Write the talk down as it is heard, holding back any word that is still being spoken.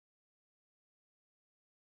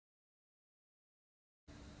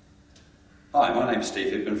Hi, my name is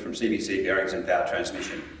Steve Hickman from CVC Bearings and Power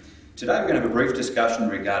Transmission. Today we're going to have a brief discussion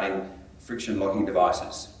regarding friction locking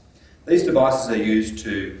devices. These devices are used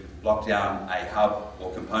to lock down a hub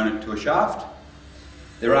or component to a shaft.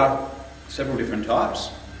 There are several different types.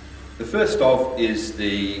 The first of is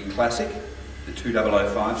the classic, the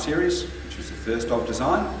 2005 series, which was the first of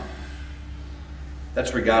design.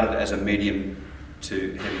 That's regarded as a medium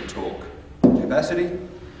to heavy torque capacity.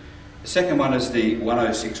 The second one is the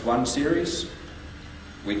 1061 series,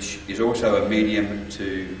 which is also a medium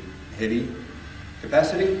to heavy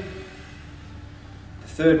capacity. The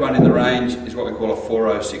third one in the range is what we call a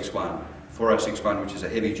 4061. 4061, which is a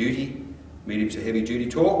heavy duty, medium to heavy duty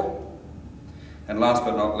torque. And last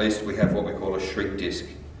but not least, we have what we call a shrink disc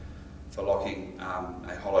for locking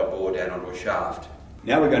a hollow bore down onto a shaft.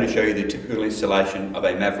 Now we're going to show you the typical installation of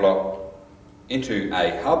a Mavlock into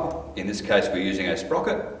a hub. In this case, we're using a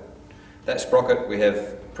sprocket. That sprocket we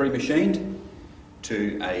have pre-machined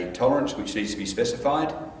to a tolerance which needs to be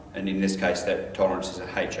specified, and in this case that tolerance is a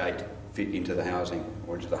H8 fit into the housing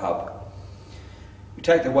or into the hub. We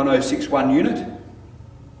take the 1061 unit.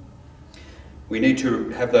 We need to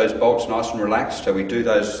have those bolts nice and relaxed, so we do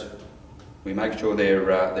those, we make sure they're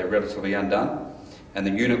relatively undone, and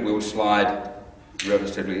the unit will slide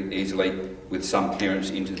relatively easily with some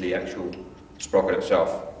clearance into the actual sprocket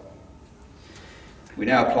itself. We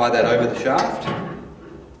now apply that over the shaft.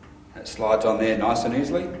 It slides on there nice and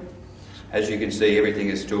easily. As you can see, everything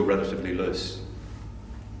is still relatively loose.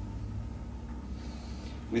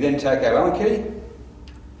 We then take our Allen key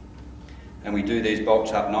and we do these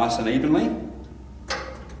bolts up nice and evenly.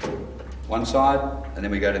 One side, and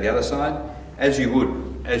then we go to the other side, as you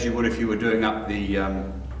would if you were doing up the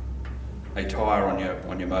a tyre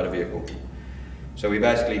on your motor vehicle. So we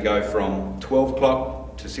basically go from 12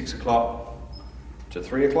 o'clock to 6 o'clock to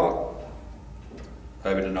 3 o'clock,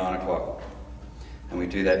 over to 9 o'clock. And we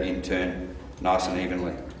do that in turn, nice and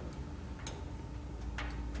evenly.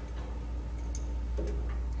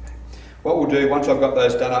 What we'll do, once I've got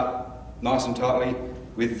those done up nice and tightly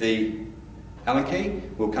with the Allen key,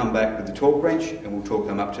 we'll come back with the torque wrench and we'll torque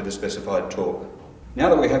them up to the specified torque. Now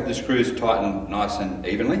that we have the screws tightened nice and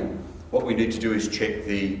evenly, what we need to do is check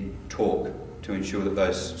the torque to ensure that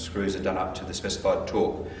those screws are done up to the specified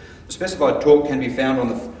torque. The specified torque can be found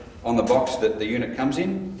on the box that the unit comes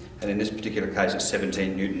in, and in this particular case it's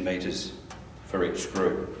 17 Newton meters for each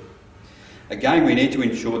screw. Again, we need to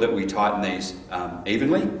ensure that we tighten these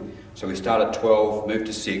evenly, so we start at 12, move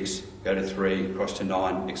to 6, go to 3, cross to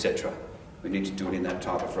 9, etc. We need to do it in that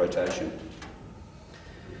type of rotation.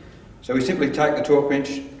 So we simply take the torque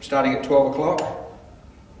wrench starting at 12 o'clock,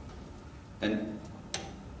 and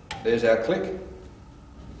there's our click.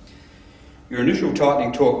 Your initial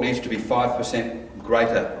tightening torque needs to be 5%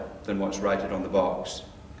 greater than what's rated on the box.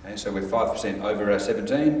 Okay, so we're 5% over our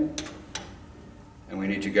 17, and we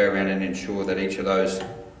need to go around and ensure that each of those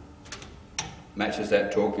matches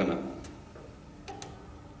that torque limit.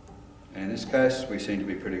 And in this case, we seem to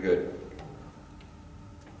be pretty good.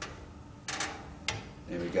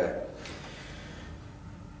 There we go.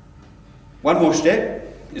 One more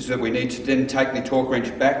step is that we need to then take the torque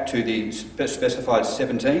wrench back to the specified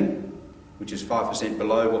 17, which is 5%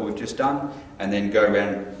 below what we've just done, and then go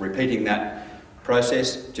around repeating that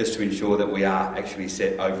process just to ensure that we are actually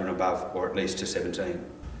set over and above, or at least to 17.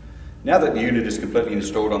 Now that the unit is completely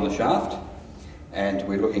installed on the shaft, and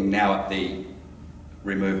we're looking now at the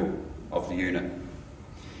removal of the unit.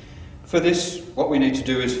 For this, what we need to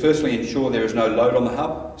do is firstly ensure there is no load on the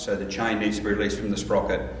hub, so the chain needs to be released from the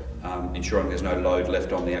sprocket, ensuring there's no load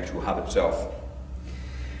left on the actual hub itself.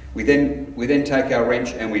 We then take our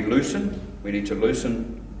wrench and we loosen. We need to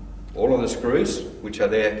loosen all of the screws which are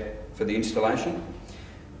there for the installation.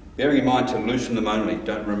 Bearing in mind to loosen them only,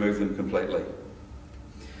 don't remove them completely.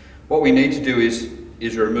 What we need to do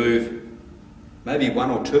is remove maybe one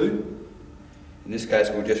or two. In this case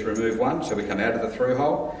we'll just remove one, so we come out of the through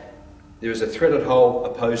hole. There is a threaded hole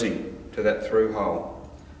opposing to that through hole.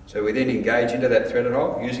 So we then engage into that threaded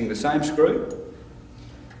hole using the same screw.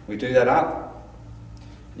 We do that up.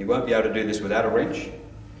 You won't be able to do this without a wrench.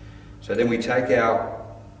 So then we take our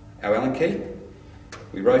Allen key,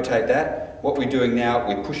 we rotate that. What we're doing now,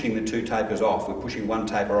 we're pushing the two tapers off. We're pushing one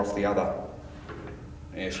taper off the other.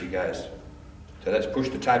 There she goes. So that's push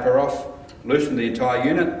the taper off, loosen the entire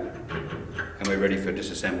unit, and we're ready for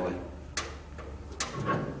disassembly.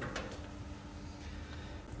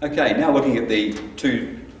 Okay, now looking at the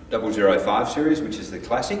 2005 series, which is the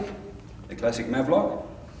classic Mavlock.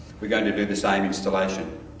 We're going to do the same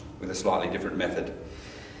installation with a slightly different method.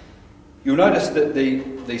 You'll notice that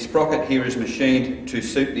the sprocket here is machined to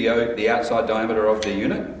suit the outside diameter of the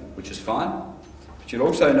unit, which is fine. But you'll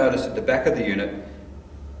also notice at the back of the unit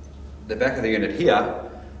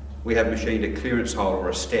here, we have machined a clearance hole or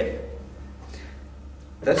a step.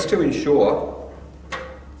 That's to ensure,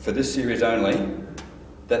 for this series only,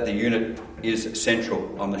 that the unit is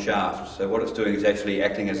central on the shaft. So what it's doing is actually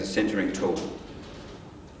acting as a centering tool.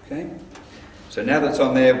 Okay? So now that's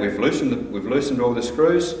on there, we've loosened all the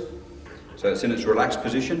screws, so it's in its relaxed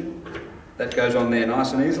position. That goes on there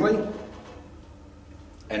nice and easily,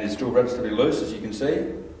 and is still relatively loose, as you can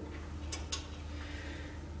see.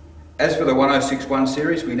 As for the 1061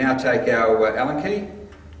 series, we now take our Allen key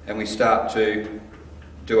and we start to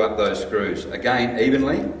do up those screws. Again,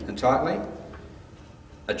 evenly and tightly,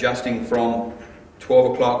 adjusting from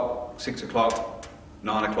 12 o'clock, 6 o'clock,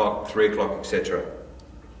 9 o'clock, 3 o'clock, etc.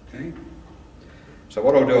 Okay? So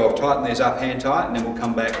what I'll do, I'll tighten these up hand tight, and then we'll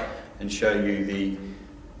come back and show you the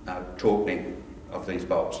torquing of these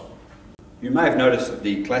bolts. You may have noticed that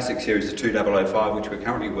the classic series, the 2005, which we're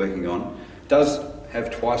currently working on, does have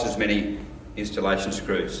twice as many installation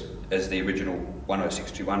screws as the original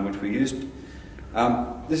 1061 which we used.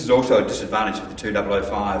 This is also a disadvantage of the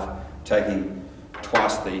 2005, taking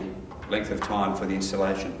twice the length of time for the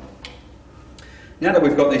installation. Now that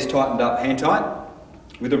we've got these tightened up hand tight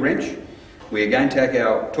with a wrench, we again take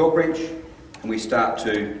our torque wrench and we start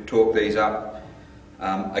to torque these up.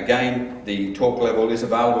 Again, the torque level is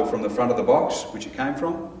available from the front of the box which it came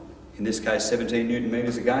from, in this case 17 Newton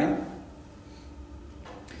meters again.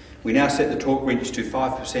 We now set the torque wrench to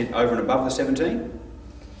 5% over and above the 17,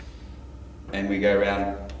 and we go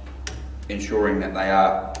around ensuring that they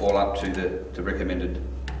are all up to the recommended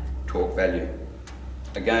torque value.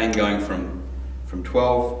 Again, going from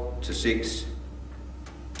 12 to 6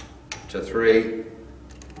 to 3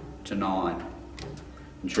 to 9,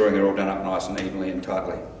 ensuring they're all done up nice and evenly and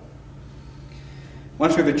tightly.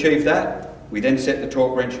 Once we've achieved that, we then set the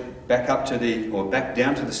torque wrench back up to back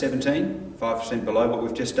down to the 17, 5% below what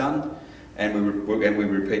we've just done, and we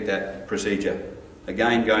repeat that procedure.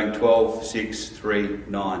 Again, going 12, 6, 3,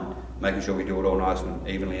 9, making sure we do it all nice and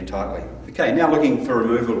evenly and tightly. Okay, now looking at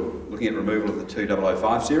removal of the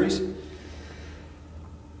 2005 series.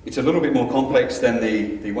 It's a little bit more complex than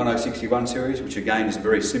the 1061 series, which again is a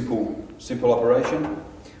very simple operation.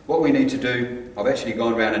 What we need to do, I've actually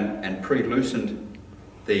gone around and pre-loosened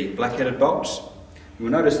the black-headed bolts. You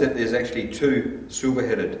will notice that there's actually two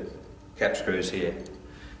silver-headed cap screws here.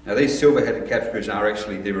 Now these silver-headed cap screws are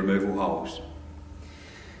actually the removal holes.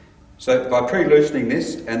 So by pre-loosening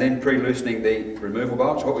this and then pre-loosening the removal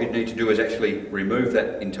bolts, what we need to do is actually remove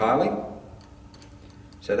that entirely.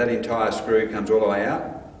 So that entire screw comes all the way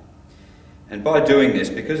out. And by doing this,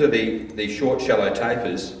 because of the short shallow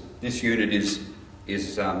tapers, this unit is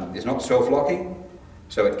not self-locking,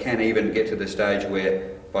 so it can even get to the stage where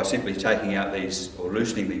by simply taking out these or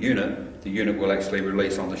loosening the unit will actually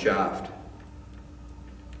release on the shaft.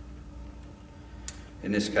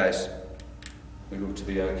 In this case, we look to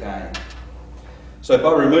be okay. So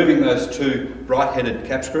by removing those two bright-headed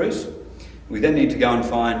cap screws, we then need to go and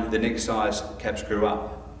find the next size cap screw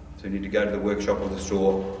up. So we need to go to the workshop or the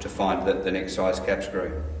store to find the next size cap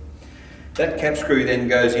screw. That cap screw then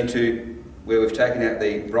goes into where we've taken out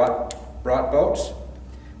the bright bolts.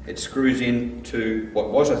 It screws into what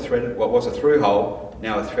was a through hole,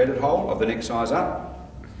 now a threaded hole of the next size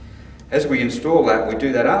up. As we install that, we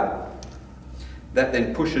do that up. That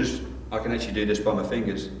then pushes, I can actually do this by my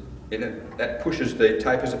fingers, that pushes the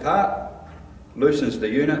tapers apart, loosens the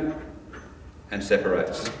unit and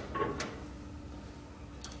separates.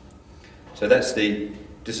 So that's the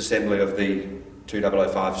disassembly of the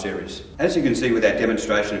 2005 series. As you can see with our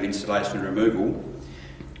demonstration of installation and removal,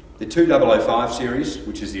 the 2005 series,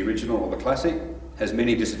 which is the original or the classic, has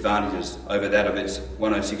many disadvantages over that of its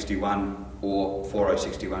 1061 or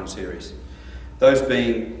 4061 series. Those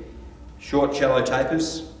being short shallow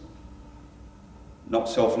tapers, not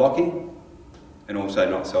self-locking, and also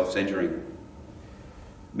not self-centering.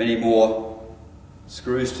 Many more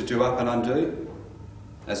screws to do up and undo,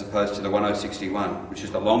 as opposed to the 1061, which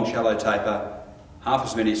is the long shallow taper, half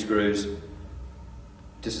as many screws,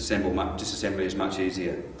 disassembly is much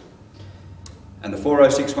easier. And the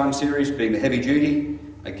 4061 series, being the heavy duty,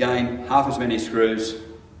 again, half as many screws,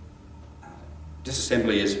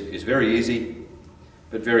 disassembly is very easy,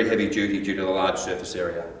 but very heavy duty due to the large surface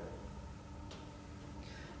area.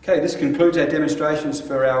 Okay, this concludes our demonstrations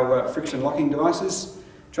for our friction locking devices.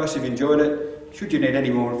 Trust you've enjoyed it. Should you need any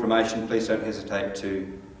more information, please don't hesitate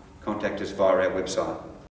to contact us via our website.